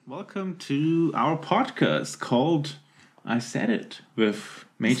Welcome to our podcast called I Said It with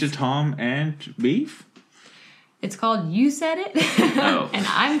Major Tom and Beef. It's called You Said It. Oh. And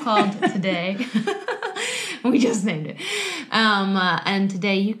I'm called Today. We just named it. And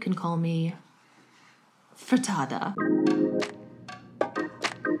today you can call me Fritada.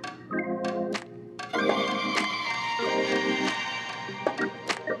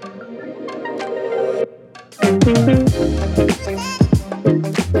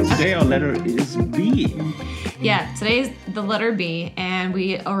 Today our letter is B. Yeah, today's the letter B, and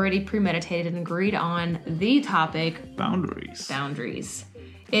we already premeditated and agreed on the topic Boundaries.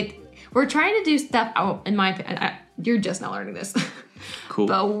 We're trying to do stuff. Oh, in my opinion, you're just not learning this. Cool.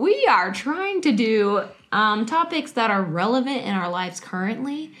 But we are trying to do topics that are relevant in our lives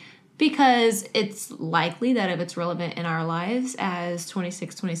currently, because it's likely that if it's relevant in our lives as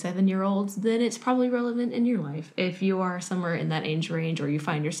 26, 27-year-olds, then it's probably relevant in your life. If you are somewhere in that age range, or you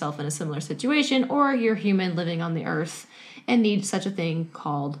find yourself in a similar situation, or you're human living on the earth and need such a thing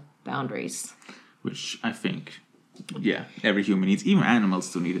called boundaries. Which I think, every human needs. Even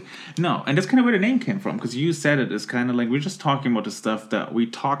animals do need it. No, and that's kind of where the name came from, because you said it is kind of like we're just talking about the stuff that we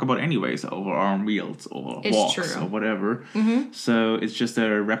talk about anyways over our meals or walks or whatever. Mm-hmm. So it's just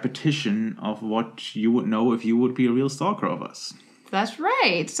a repetition of what you would know if you would be a real stalker of us. That's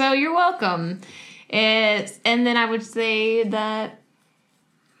right. So you're welcome. And then I would say that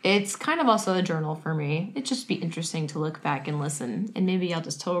it's kind of also a journal for me. It'd just be interesting to look back and listen. And maybe I'll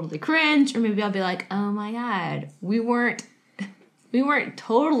just totally cringe, or maybe I'll be like, oh my God, we weren't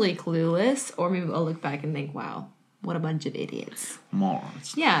totally clueless. Or maybe I'll look back and think, wow, what a bunch of idiots.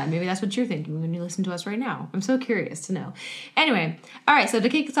 Morons. Yeah, maybe that's what you're thinking when you listen to us right now. I'm so curious to know. Anyway, all right, so to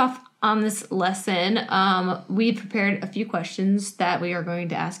kick us off on this lesson, we prepared a few questions that we are going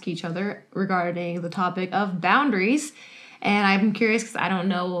to ask each other regarding the topic of boundaries. And I'm curious because I don't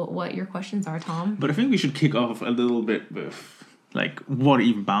know what your questions are, Tom. But I think we should kick off a little bit with, what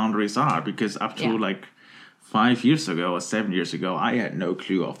even boundaries are. Because up to, 5 years ago or 7 years ago, I had no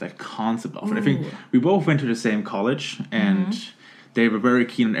clue of that concept of it. I think we both went to the same college, and they were very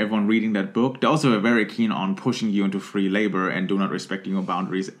keen on everyone reading that book. They also were very keen on pushing you into free labor and do not respecting your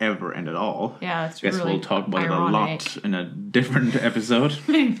boundaries ever and at all. Yeah, that's really really we'll talk about ironic. it a lot in a different episode.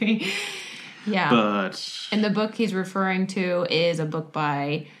 Maybe. Yeah. But and the book he's referring to is a book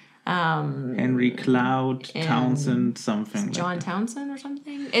by Henry Cloud Townsend, something. John Townsend or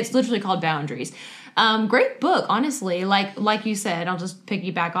something. It's literally called Boundaries. Great book, honestly. Like you said, I'll just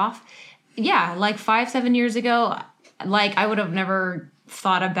piggyback off. Yeah, 5-7 years ago, I would have never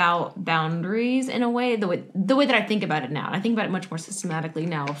thought about boundaries in a way, the way that I think about it now. And I think about it much more systematically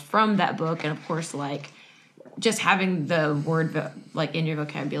now from that book, and of course, just having the word in your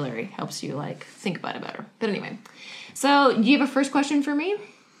vocabulary helps you think about it better. But anyway, so do you have a first question for me?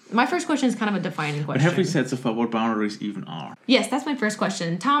 My first question is kind of a defining question. But have we said so far what boundaries even are? Yes, that's my first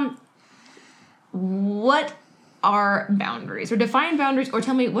question. Tom, what are boundaries? Or define boundaries, or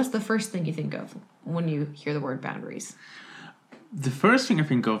tell me what's the first thing you think of when you hear the word boundaries? The first thing I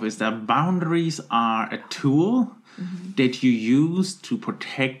think of is that boundaries are a tool that you use to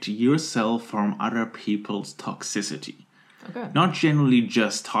protect yourself from other people's toxicity. Okay. Not generally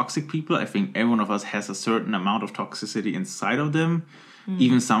just toxic people. I think every one of us has a certain amount of toxicity inside of them.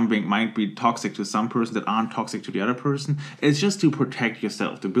 Even something might be toxic to some person that aren't toxic to the other person. It's just to protect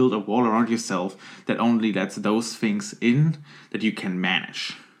yourself, to build a wall around yourself that only lets those things in that you can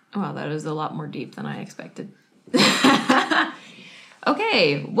manage. Wow, that is a lot more deep than I expected.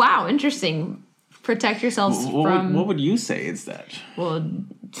 Okay, wow, interesting. Protect yourselves from... What would you say is that? Well,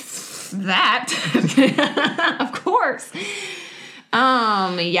 that, of course.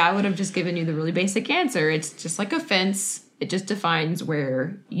 I would have just given you the really basic answer. It's just like a fence. It just defines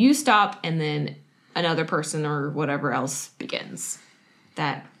where you stop and then another person or whatever else begins.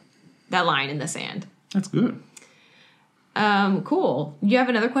 That line in the sand. That's good. Cool. You have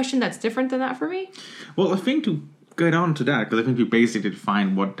another question that's different than that for me? Well, I think to get on to that, because I think we basically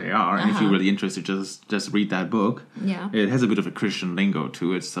define what they are, and if you're really interested, just read that book. Yeah. It has a bit of a Christian lingo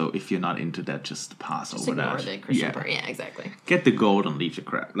to it, so if you're not into that, just pass over that. Just ignore the Christian part. Yeah, exactly. Get the gold and leave the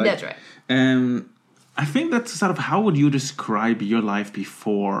crap. That's right. I think that's sort of how would you describe your life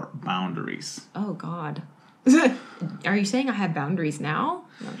before boundaries? Oh, God. Are you saying I have boundaries now?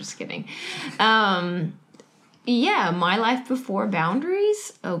 No, I'm just kidding. My life before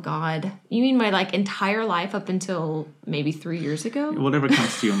boundaries? Oh, God. You mean my, entire life up until maybe 3 years ago? Whatever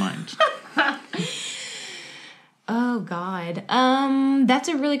comes to your mind. Oh, God. That's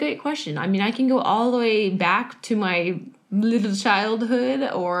a really great question. I mean, I can go all the way back to my little childhood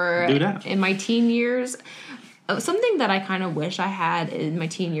or in my teen years. something that I kind of wish I had in my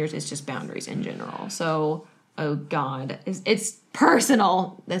teen years is just boundaries in general. So, oh God, it's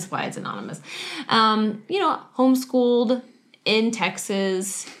personal. That's why it's anonymous. Homeschooled in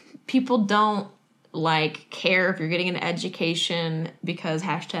Texas, people don't care if you're getting an education because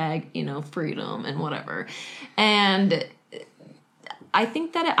hashtag, freedom and whatever. And I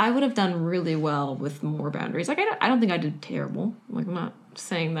think that I would have done really well with more boundaries. I don't think I did terrible. I'm not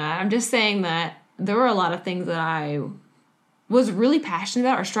saying that. I'm just saying that there were a lot of things that I was really passionate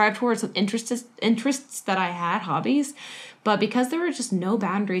about or strive towards, some interests that I had, hobbies. But because there were just no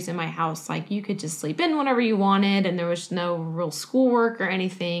boundaries in my house, you could just sleep in whenever you wanted, and there was no real schoolwork or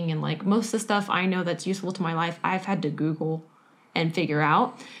anything. And most of the stuff I know that's useful to my life, I've had to Google and figure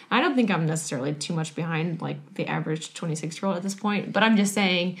out. I don't think I'm necessarily too much behind the average 26-year-old at this point, but I'm just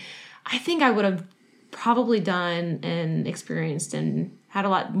saying, I think I would have probably done and experienced and had a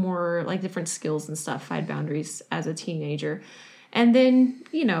lot more different skills and stuff if I had boundaries as a teenager. And then,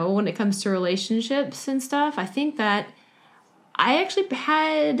 when it comes to relationships and stuff, I think that I actually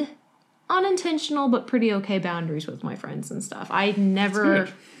had unintentional but pretty okay boundaries with my friends and stuff. I never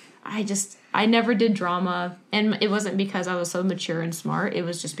did drama, and it wasn't because I was so mature and smart. It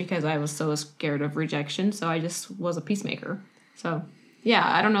was just because I was so scared of rejection, so I just was a peacemaker. So, yeah,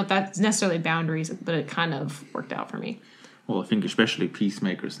 I don't know if that's necessarily boundaries, but it kind of worked out for me. Well, I think especially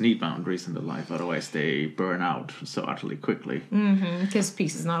peacemakers need boundaries in their life, otherwise they burn out so utterly quickly. Because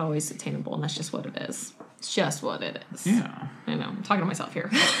peace is not always attainable, and that's just what it is. It's just what it is. Yeah. I know. I'm talking to myself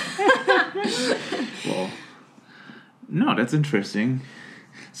here. Well, no, that's interesting.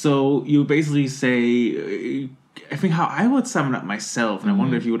 So you basically say, I think how I would sum it up myself, and I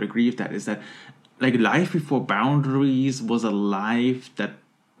wonder if you would agree with that, is that life before boundaries was a life that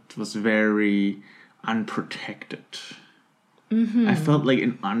was very unprotected. Mm-hmm. I felt like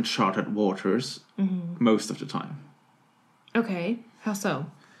in uncharted waters most of the time. Okay. How so?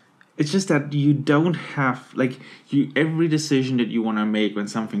 It's just that you don't have, every decision that you want to make when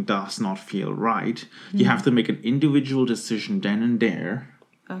something does not feel right, you have to make an individual decision then and there.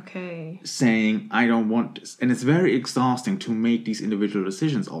 Okay. Saying, I don't want this. And it's very exhausting to make these individual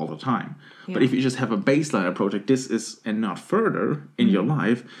decisions all the time. Yeah. But if you just have a baseline approach, this is and not further in your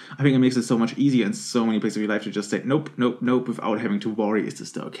life, I think it makes it so much easier in so many places of your life to just say, nope, without having to worry, is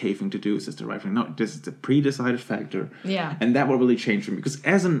this the okay thing to do? Is this the right thing? No, this is the pre-decided factor. Yeah. And that will really change for me. Because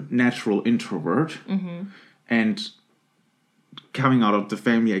as a natural introvert, and coming out of the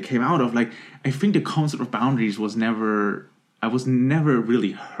family I came out of, I think the concept of boundaries I was never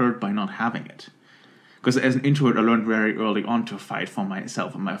really hurt by not having it. Because as an introvert, I learned very early on to fight for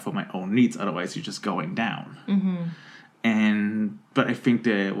myself and for my own needs. Otherwise, you're just going down. But I think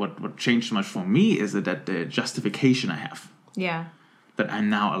what changed so much for me is that the justification I have. Yeah. That I'm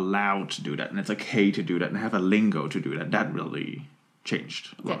now allowed to do that, and it's okay to do that, and I have a lingo to do that. That really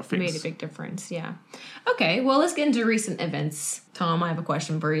changed a lot of things. Made a big difference, yeah. Okay, well, let's get into recent events. Tom, I have a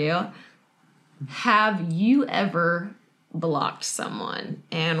question for you. Have you ever blocked someone,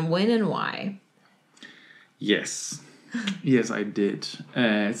 and when and why? Yes, I did.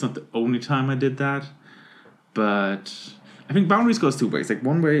 It's not the only time I did that, but I think boundaries goes two ways.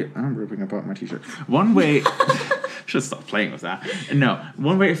 One way, I'm ripping apart my t-shirt. One way, should stop playing with that. No,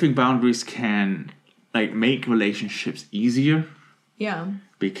 one way I think boundaries can make relationships easier. Yeah.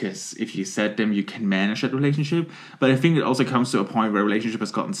 Because if you set them, you can manage that relationship. But I think it also comes to a point where a relationship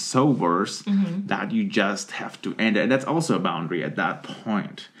has gotten so worse that you just have to end it. And that's also a boundary at that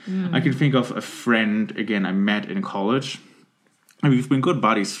point. I can think of a friend, again, I met in college. And we've been good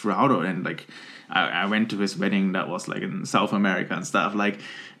buddies throughout it. And I went to his wedding that was in South America and stuff.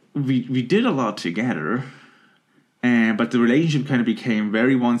 We did a lot together. But the relationship kind of became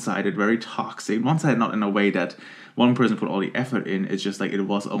very one-sided, very toxic. One-sided not in a way that one person put all the effort in. It's just it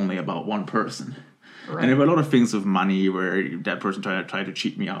was only about one person. Right. And there were a lot of things with money where that person tried to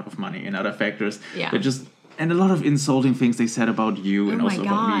cheat me out of money and other factors. Yeah. And a lot of insulting things they said about you and also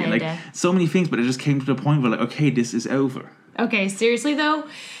about me. And so many things, but it just came to the point where okay, this is over. Okay, seriously though?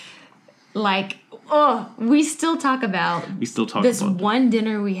 We still talk about this one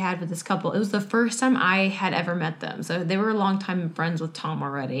dinner we had with this couple. It was the first time I had ever met them. So they were a long time friends with Tom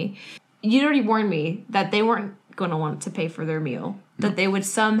already. You'd already warned me that they weren't going to want to pay for their meal. That they would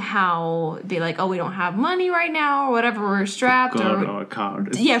somehow be we don't have money right now or whatever, we're strapped. Forgot our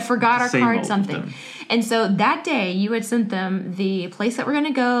card. Forgot our card, something. And so that day you had sent them the place that we're going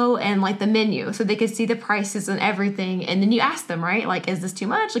to go and the menu so they could see the prices and everything. And then you asked them, right? Is this too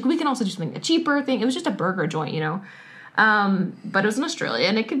much? We can also do something, a cheaper thing. It was just a burger joint, but it was in Australia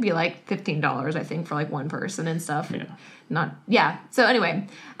and it could be $15, I think, for one person and stuff. Yeah. So anyway,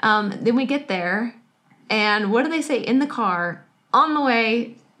 then we get there. And what did they say in the car on the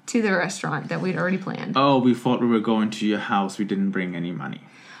way to the restaurant that we'd already planned? Oh, we thought we were going to your house. We didn't bring any money.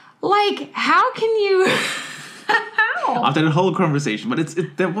 Like, how can you... How? After the whole conversation. But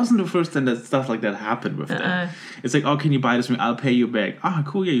that wasn't the first time that stuff like that happened with them. It's like, oh, can you buy this from me? I'll pay you back. Ah,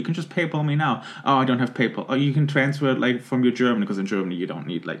 cool, yeah, you can just PayPal me now. Oh, I don't have PayPal. Oh, you can transfer it, like, from your German, because in Germany you don't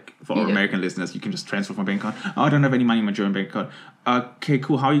need, like, for our American listeners, you can just transfer from my bank account. Oh, I don't have any money in my German bank account. Okay,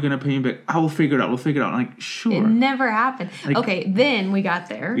 cool, how are you going to pay me back? I will figure it out, I'm like, sure. It never happened. Like, okay, then we got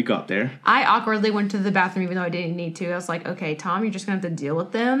there. I awkwardly went to the bathroom even though I didn't need to. I was like, okay, Tom, you're just going to have to deal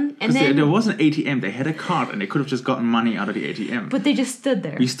with them. And then there was an ATM. They had a card and they could have just gotten money out of the ATM. But they just stood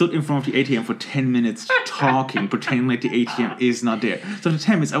there. We stood in front of the ATM for 10 minutes talking, pretending like the ATM is not there. So after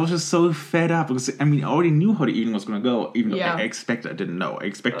 10 minutes, I was just so fed up because, I mean, I already knew how the evening was going to go, even though I didn't know. I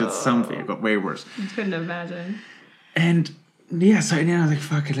expected something. It got way worse. I couldn't imagine. And yeah, so then I was like,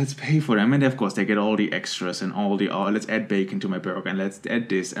 fuck it, let's pay for them. And of course, they get all the extras and all the, let's add bacon to my burger and let's add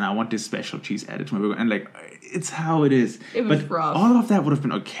this. And I want this special cheese added to my burger. And like, it's how it is. It was rough. All of that would have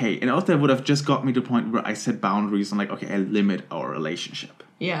been okay. And all of that would have just got me to the point where I set boundaries and like, okay, I limit our relationship.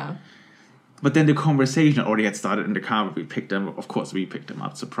 Yeah. But then the conversation already had started in the car. We picked them up. Of course, we picked them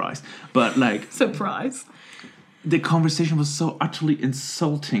up. Surprise. But like... Surprise. The conversation was so utterly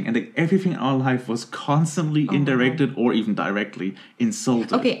insulting, and like everything in our life was constantly indirected or even directly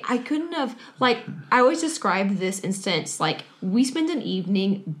insulted. Okay, I couldn't have, like, I always describe this instance like we spent an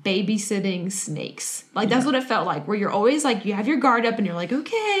evening babysitting snakes. Like, that's what it felt like, where you're always like, you have your guard up and you're like,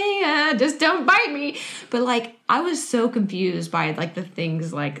 okay, just don't bite me. But like, I was so confused by like the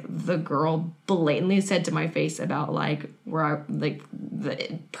things like the girl blatantly said to my face about like where I, like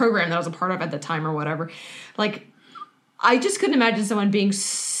the program that I was a part of at the time or whatever. Like, I just couldn't imagine someone being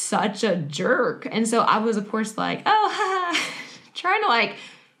such a jerk. And so I was, of course, like, oh, trying to, like,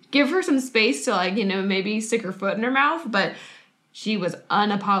 give her some space to, like, you know, maybe stick her foot in her mouth. But she was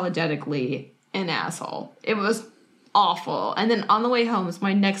unapologetically an asshole. It was awful. And then on the way home is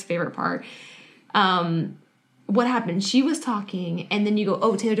my next favorite part. What happened? She was talking, and then you go,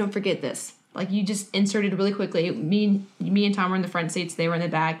 oh, Taylor, don't forget this. Like, you just inserted really quickly. Me and Tom were in the front seats. They were in the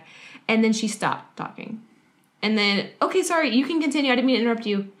back. And then she stopped talking. And then, okay, sorry, you can continue. I didn't mean to interrupt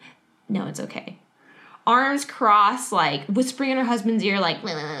you. No, it's okay. Arms crossed, like, whispering in her husband's ear, like,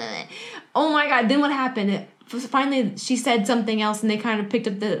 blah, blah, blah. Oh my God. Then what happened? Finally, she said something else, and they kind of picked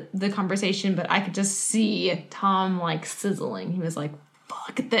up the conversation, but I could just see Tom, like, sizzling. He was like,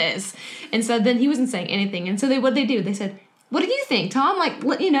 fuck this. And so then he wasn't saying anything. And so what'd they do? They said, what do you think, Tom? Like,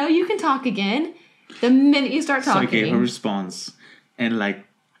 you know, you can talk again. The minute you start talking. So I gave a response, and, like,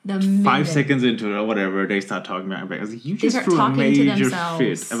 5 seconds into it or whatever, they start talking about it. I was like, you just threw a major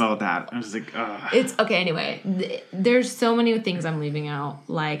fit about that. I was like, ugh. It's okay. Anyway, there's so many things I'm leaving out,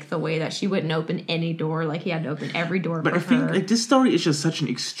 like the way that she wouldn't open any door, like he had to open every door. But I think like this story is just such an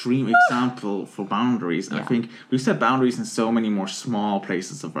extreme example for boundaries. And I think we've set boundaries in so many more small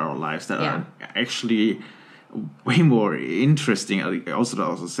places of our lives that are actually way more interesting also to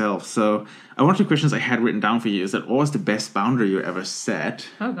ourselves. So one of the questions I had written down for you is that what was the best boundary you ever set?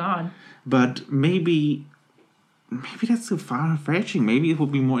 Oh God. But maybe that's too far-fetching. Maybe it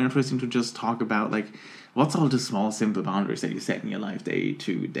would be more interesting to just talk about like what's all the small simple boundaries that you set in your life day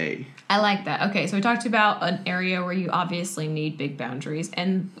to day. I like that. Okay, so we talked about an area where you obviously need big boundaries,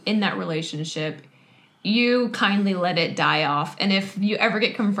 and in that relationship you kindly let it die off. And if you ever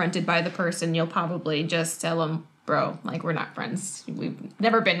get confronted by the person, you'll probably just tell them, bro, like, we're not friends. We've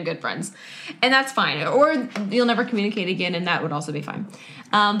never been good friends. And that's fine. Or you'll never communicate again, and that would also be fine.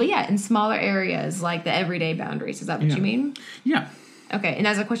 But yeah, in smaller areas, like the everyday boundaries. Is that what you mean? Yeah. Okay, and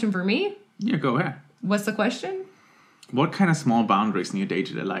as a question for me? Yeah, go ahead. What's the question? What kind of small boundaries in your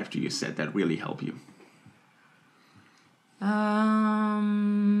day-to-day life do you set that really help you?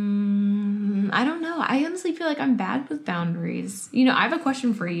 I don't know. I honestly feel like I'm bad with boundaries. You know, I have a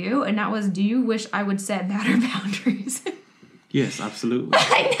question for you, and that was, do you wish I would set better boundaries? Yes, absolutely.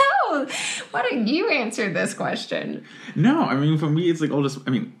 I know. Why don't you answer this question? No, I mean, for me, it's like all this,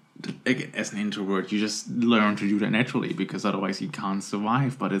 I mean, again, as an introvert, you just learn to do that naturally because otherwise you can't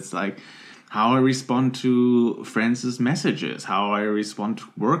survive. But it's like how I respond to friends' messages, how I respond to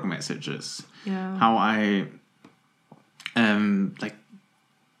work messages, how I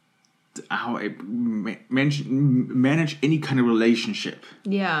how I manage any kind of relationship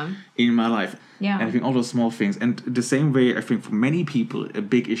in my life. Yeah. And I think all those small things. And the same way, I think for many people, a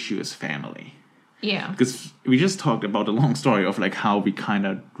big issue is family. Yeah. Because we just talked about a long story of like how we kind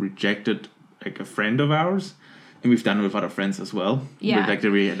of rejected like a friend of ours And we've done it with other friends as well. Yeah. With, like, the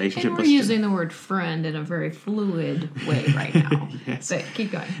relationship. And we're using the word friend in a very fluid way right now. Yes. But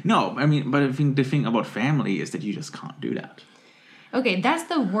keep going. No, I mean, but I think the thing about family is that you just can't do that. Okay, that's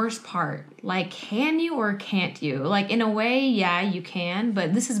the worst part. Like, can you or can't you? Like, in a way, yeah, you can,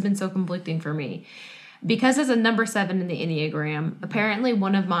 but this has been so conflicting for me. Because as a number 7 in the Enneagram, apparently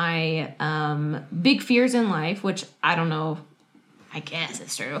one of my big fears in life, which I don't know, I guess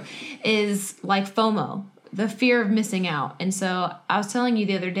it's true, is like FOMO, the fear of missing out. And so I was telling you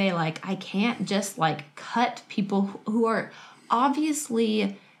the other day, like, I can't just like cut people who are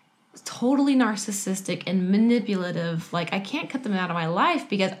obviously totally narcissistic and manipulative. Like, I can't cut them out of my life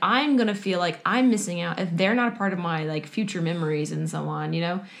because I'm going to feel like I'm missing out if they're not a part of my like future memories and so on, you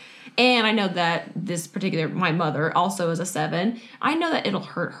know? And I know that this particular, my mother also is a 7. I know that it'll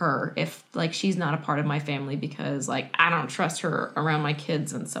hurt her if like she's not a part of my family because like I don't trust her around my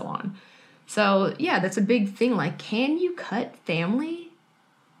kids and so on. So yeah, that's a big thing. Like, can you cut family?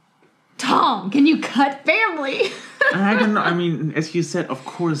 Tom, can you cut family? I don't know. I mean, as you said, of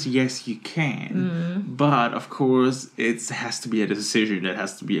course, yes, you can. But, of course, it has to be a decision that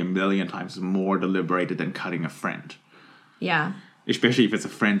has to be a million times more deliberated than cutting a friend. Yeah. Especially if it's a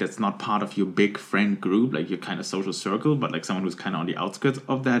friend that's not part of your big friend group, like your kind of social circle, but like someone who's kind of on the outskirts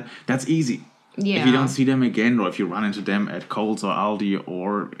of that, that's easy. Yeah. If you don't see them again, or if you run into them at Coles or Aldi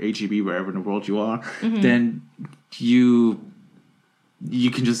or H-E-B, wherever in the world you are, then you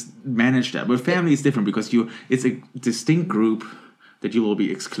can just manage that. But family is different because it's a distinct group that you will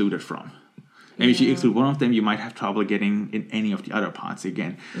be excluded from. And if you exclude one of them, you might have trouble getting in any of the other parts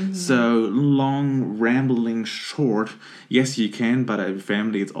again. So long, rambling, short, yes, you can, but a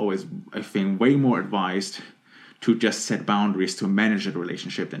family, it's always, I think, way more advised to just set boundaries to manage that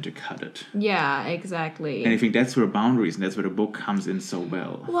relationship than to cut it. Yeah, exactly. And I think that's where boundaries, and that's where the book comes in so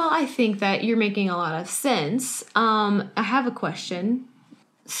well. Well, I think that you're making a lot of sense. I have a question.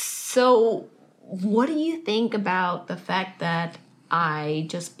 So, what do you think about the fact that I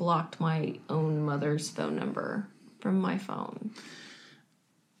just blocked my own mother's phone number from my phone?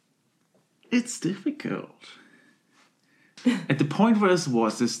 It's difficult. At the point where this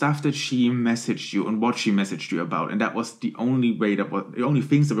was the stuff that she messaged you and what she messaged you about, and that was the only way the only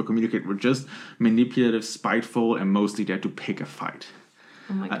things that were communicated were just manipulative, spiteful, and mostly there to pick a fight.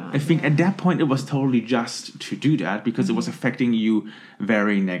 Oh my God. I think at that point it was totally just to do that because it was affecting you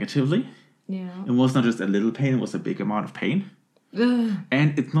very negatively. Yeah. It was not just a little pain, it was a big amount of pain. Ugh.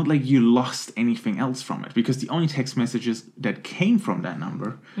 And it's not like you lost anything else from it because the only text messages that came from that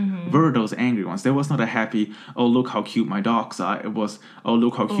number were those angry ones. There was not a happy, oh, look how cute my dogs are. It was, oh,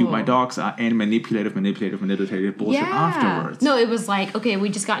 look how cute my dogs are, and manipulative bullshit afterwards. No, it was like, okay, we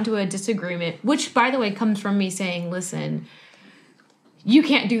just got into a disagreement, which, by the way, comes from me saying, listen, you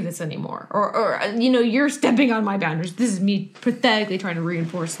can't do this anymore. Or you know, you're stepping on my boundaries. This is me pathetically trying to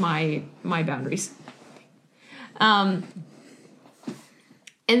reinforce my boundaries.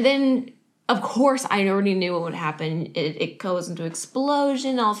 And then, of course, I already knew what would happen. It goes into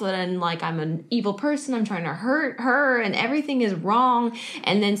explosion. All of a sudden, like, I'm an evil person. I'm trying to hurt her, and everything is wrong.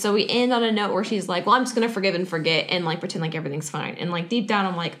 And then, so we end on a note where she's like, well, I'm just going to forgive and forget and, like, pretend like everything's fine. And, like, deep down,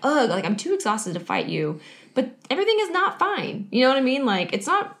 I'm like, ugh, like, I'm too exhausted to fight you. But everything is not fine. You know what I mean? Like, it's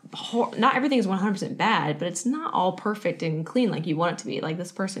not everything is 100% bad, but it's not all perfect and clean like you want it to be. Like,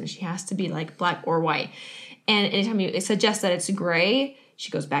 this person, she has to be, like, black or white. And anytime you suggest that it's gray, she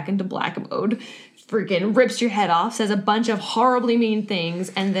goes back into black mode, freaking rips your head off, says a bunch of horribly mean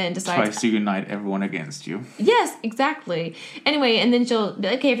things, and then decides... Tries to unite everyone against you. Yes, exactly. Anyway, and then she'll be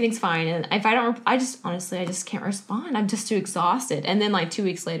like, okay, everything's fine. And if I don't... I just can't respond. I'm just too exhausted. And then, like, 2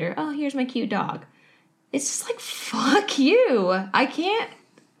 weeks later, oh, here's my cute dog. It's just like, fuck you. I can't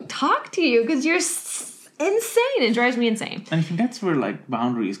talk to you because you're insane. It drives me insane. And I think that's where, like,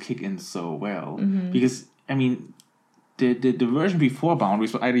 boundaries kick in so well. Because, I mean... The version before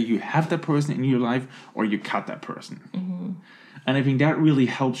boundaries was either you have that person in your life or you cut that person. And I think that really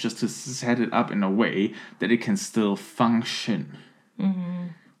helps just to set it up in a way that it can still function.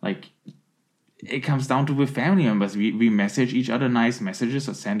 Like, it comes down to with family members. We message each other nice messages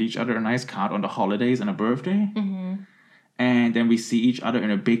or send each other a nice card on the holidays and a birthday. And then we see each other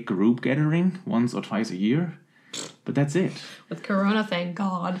in a big group gathering once or twice a year. But that's it. With Corona, thank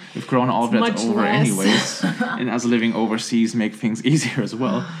God. With Corona, all that's over anyways. And us living overseas make things easier as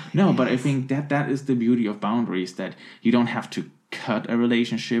well. No, but I think that is the beauty of boundaries, that you don't have to cut a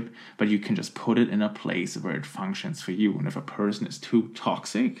relationship, but you can just put it in a place where it functions for you. And if a person is too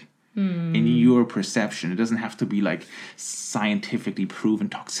toxic in your perception, it doesn't have to be like scientifically proven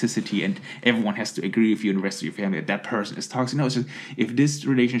toxicity and everyone has to agree with you and the rest of your family that person is toxic. No, it's just if this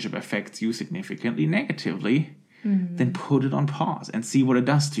relationship affects you significantly negatively, then put it on pause and see what it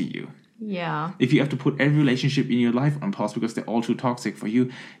does to you. Yeah. If you have to put every relationship in your life on pause because they're all too toxic for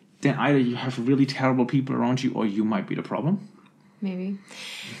you, then either you have really terrible people around you or you might be the problem. Maybe.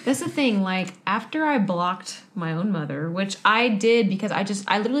 That's the thing. Like, after I blocked my own mother, which I did because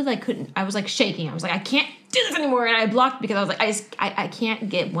I literally like couldn't, I was like shaking. I was like, I can't do this anymore. And I blocked because I was like, I can't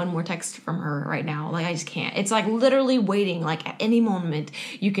get one more text from her right now. Like, I just can't. It's like literally waiting. Like, at any moment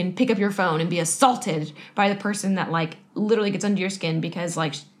you can pick up your phone and be assaulted by the person that like literally gets under your skin because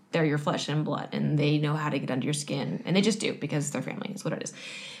like they're your flesh and blood and they know how to get under your skin. And they just do because they're family. It's what it is.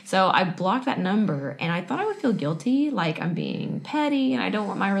 So I blocked that number and I thought I would feel guilty. Like I'm being petty and I don't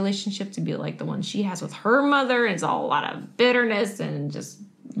want my relationship to be like the one she has with her mother. And it's all a lot of bitterness and just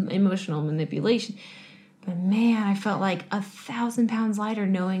emotional manipulation. But man, I felt like 1,000 pounds lighter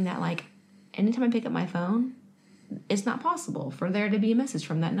knowing that like anytime I pick up my phone, it's not possible for there to be a message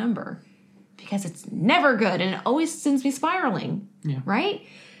from that number because it's never good and it always sends me spiraling. Yeah. Right?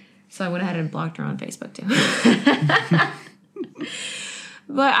 So I went ahead and blocked her on Facebook too.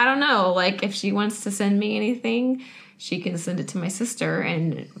 But I don't know, like if she wants to send me anything, she can send it to my sister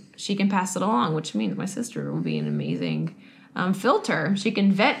and she can pass it along, which means my sister will be an amazing filter. She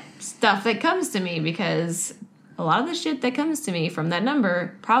can vet stuff that comes to me because a lot of the shit that comes to me from that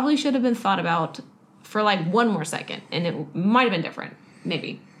number probably should have been thought about for like one more second and it might have been different.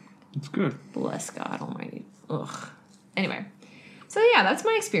 Maybe. It's good. Bless God Almighty. Ugh. Anyway. So yeah, that's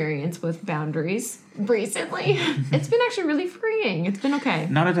my experience with boundaries recently. It's been actually really freeing. It's been okay.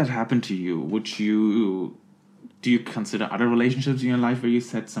 Now that happened to you, do you consider other relationships in your life where you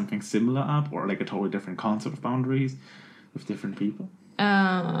set something similar up or like a totally different concept of boundaries with different people? You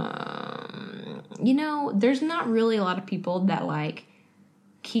know, there's not really a lot of people that like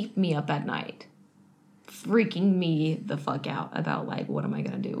keep me up at night, freaking me the fuck out about like, what am I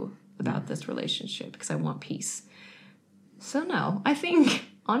going to do about this relationship? Because I want peace. So no, I think,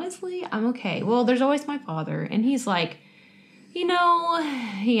 honestly, I'm okay. Well, there's always my father, and he's like, you know,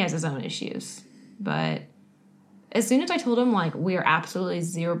 he has his own issues. But as soon as I told him, like, we are absolutely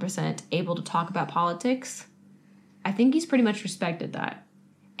 0% able to talk about politics, I think he's pretty much respected that.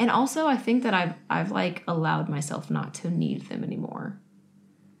 And also, I think that I've like, allowed myself not to need them anymore.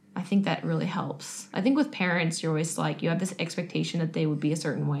 I think that really helps. I think with parents, you're always like, you have this expectation that they would be a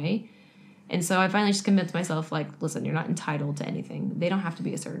certain way. And so I finally just convinced myself, like, listen, you're not entitled to anything. They don't have to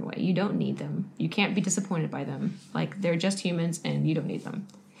be a certain way. You don't need them. You can't be disappointed by them. Like, they're just humans, and you don't need them.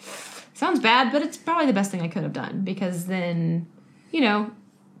 Sounds bad, but it's probably the best thing I could have done. Because then, you know,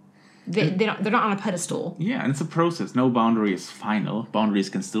 they're not on a pedestal. Yeah, and it's a process. No boundary is final. Boundaries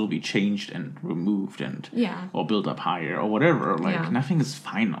can still be changed and removed and or built up higher or whatever. Like, nothing is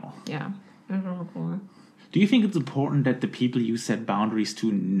final. Yeah. Do you think it's important that the people you set boundaries to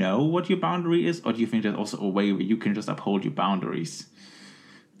know what your boundary is? Or do you think there's also a way where you can just uphold your boundaries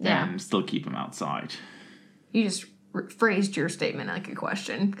and still keep them outside? You just phrased your statement like a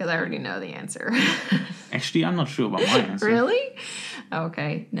question because I already know the answer. Actually, I'm not sure about my answer. Really?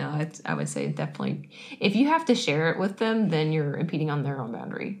 Okay. No, I would say definitely. If you have to share it with them, then you're impeding on their own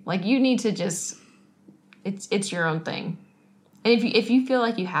boundary. Like, you need to just... It's your own thing. And if you feel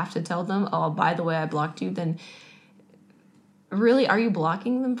like you have to tell them, oh, by the way, I blocked you, then really, are you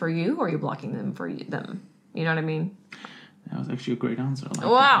blocking them for you or are you blocking them for them? You know what I mean? That was actually a great answer. I like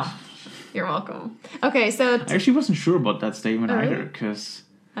wow. that. You're welcome. Okay, so... I actually wasn't sure about that statement either, because...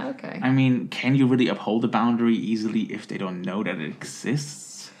 Okay. I mean, can you really uphold a boundary easily if they don't know that it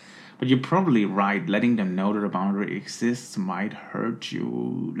exists? But you're probably right. Letting them know that a boundary exists might hurt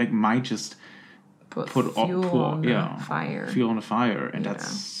you. Like, might just... Put fuel on the fire. Fuel on the fire, and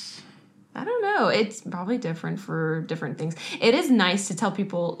that's... I don't know. It's probably different for different things. It is nice to tell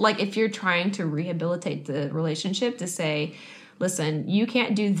people, like, if you're trying to rehabilitate the relationship, to say, listen, you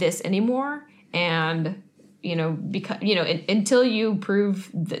can't do this anymore, and, you know, because, you know, until you prove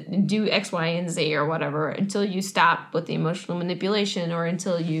that, do X, Y, and Z or whatever, until you stop with the emotional manipulation, or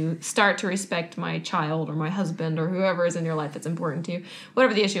until you start to respect my child or my husband or whoever is in your life that's important to you,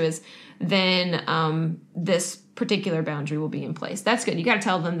 whatever the issue is, then this particular boundary will be in place. That's good. You got to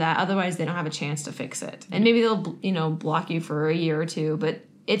tell them that. Otherwise, they don't have a chance to fix it. And maybe they'll, you know, block you for a year or two, but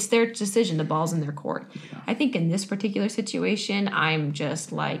it's their decision. The ball's in their court. Yeah. I think in this particular situation, I'm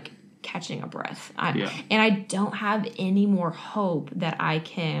just like catching a breath. And I don't have any more hope that I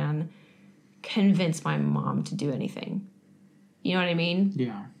can convince my mom to do anything. You know what I mean?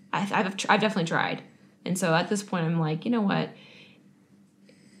 Yeah. I've definitely tried. And so at this point, I'm like, you know what?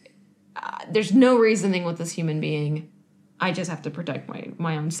 There's no reasoning with this human being. I just have to protect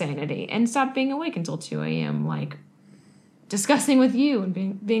my own sanity and stop being awake until 2 a.m. like discussing with you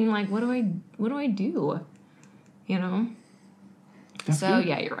and being like, what do I do? you know? That's So, good.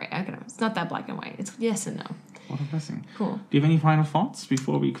 yeah, you're right. It's not that black and white. It's yes and no. What a blessing. Cool. Do you have any final thoughts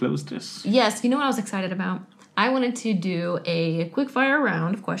before we close this? Yes, you know what I was excited about? I wanted to do a quick fire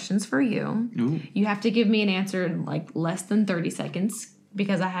round of questions for you. Ooh. You have to give me an answer in like less than 30 seconds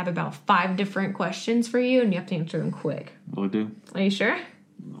because I have about 5 different questions for you and you have to answer them quick. Will do. Are you sure?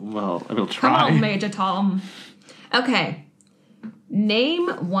 Well, I will Come try. on, Major Tom. Okay. Name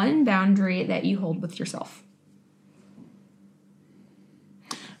one boundary that you hold with yourself.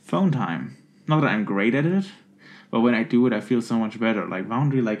 Phone time. Not that I'm great at it, but when I do it, I feel so much better. Like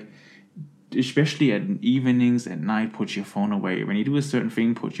boundary, like especially at evenings, at night, put your phone away. When you do a certain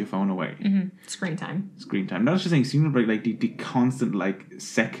thing, put your phone away. Mm-hmm. Screen time. Screen time. Not just saying screen time, but like the constant like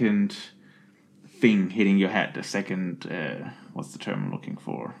second thing hitting your head. The second, what's the term I'm looking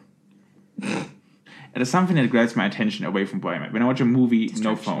for? And it's something that grabs my attention away from where I'm at. When I watch a movie,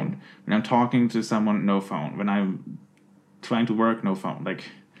 no phone. When I'm talking to someone, no phone. When I'm trying to work, no phone. Like,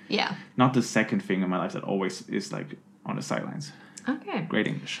 Yeah. not the second thing in my life that always is like on the sidelines. Okay. Great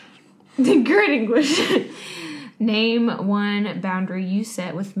English. Great English. Name one boundary you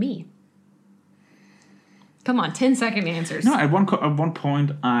set with me. Come on, 10-second answers. No, at one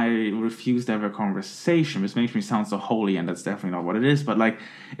point I refused to have a conversation, which makes me sound so holy, and that's definitely not what it is. But like,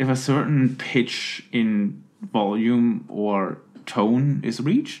 if a certain pitch in volume or tone is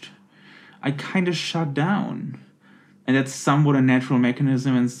reached, I kind of shut down, and that's somewhat a natural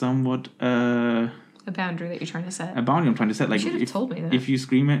mechanism and somewhat a boundary that you're trying to set. a boundary I'm trying to set. Like, You should have told me that. If you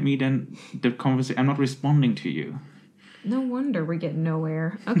scream at me, then the conversation, I'm not responding to you. No wonder we're getting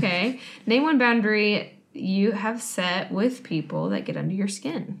nowhere. Okay. Name one boundary you have set with people that get under your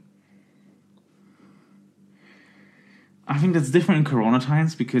skin. I think that's different in Corona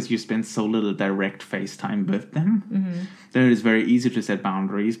times because you spend so little direct FaceTime with them. Mm-hmm. That it is very easy to set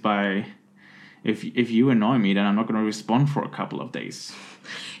boundaries by, if you annoy me, then I'm not going to respond for a couple of days.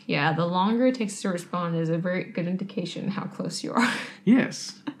 Yeah, the longer it takes to respond is a very good indication how close you are.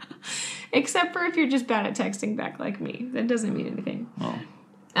 Yes. Except for if you're just bad at texting back like me. That doesn't mean anything. Well,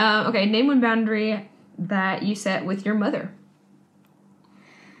 Okay, name one boundary that you set with your mother.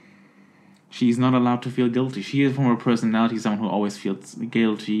 she's not allowed to feel guilty. She is, from her personality, someone who always feels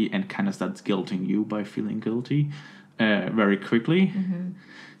guilty and kind of starts guilting you by feeling guilty very quickly. Mm-hmm.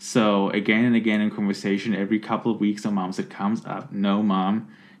 So again and again in conversation, every couple of weeks or months, it comes up, no,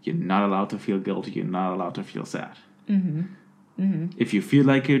 Mom, you're not allowed to feel guilty. You're not allowed to feel sad. Mm-hmm. Mm-hmm. If you feel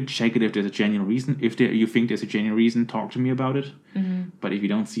like it, check it if there's a genuine reason. If you think there's a genuine reason, talk to me about it. Mm-hmm. But if you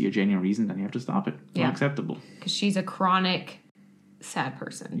don't see a genuine reason, then you have to stop it. It's unacceptable. Because she's a chronic sad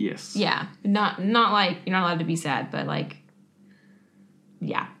person. Yes. Yeah. Not like you're not allowed to be sad, but like,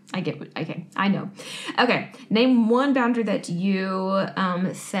 yeah, I know. Okay. Name one boundary that you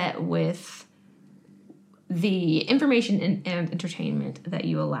set with the information and entertainment that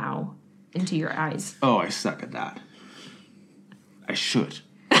you allow into your eyes. Oh, I suck at that. I should.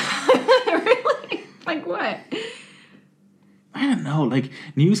 Really? Like what? I don't know. Like,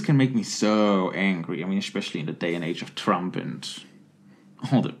 news can make me so angry. I mean, especially in the day and age of Trump and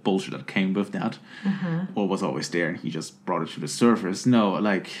all the bullshit that came with that. Or was always there and he just brought it to the surface. No,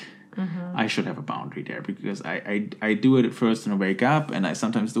 like, I should have a boundary there because I do it at first when I wake up and I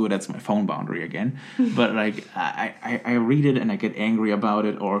sometimes do it. That's my phone boundary again. But, like, I read it and I get angry about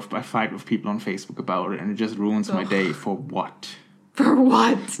it, or if I fight with people on Facebook about it and it just ruins my day. For what? For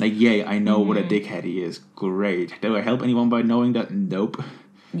what? Like, yay, I know what a dickhead he is. Great. Do I help anyone by knowing that? Nope.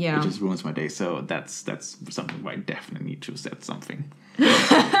 Yeah. It just ruins my day. So that's something where I definitely need to set something.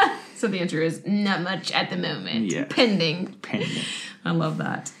 So the answer is not much at the moment. Yeah. Pending. I love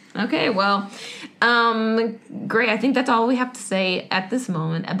that. Okay, well, great. I think that's all we have to say at this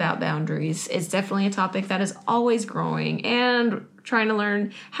moment about boundaries. It's definitely a topic that is always growing and trying to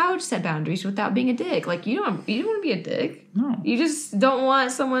learn how to set boundaries without being a dick. Like, you don't want to be a dick. No. You just don't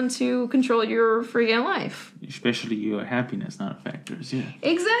want someone to control your freaking life. Especially your happiness, not factors, yeah.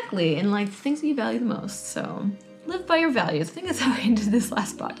 Exactly. And, like, the things that you value the most. So live by your values. I think that's how I ended this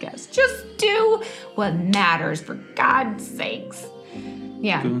last podcast. Just do what matters, for God's sakes.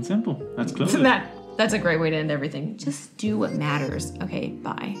 Yeah. Good and simple. That's close. That's a great way to end everything. Just do what matters. Okay,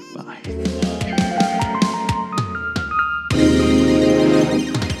 bye. Bye.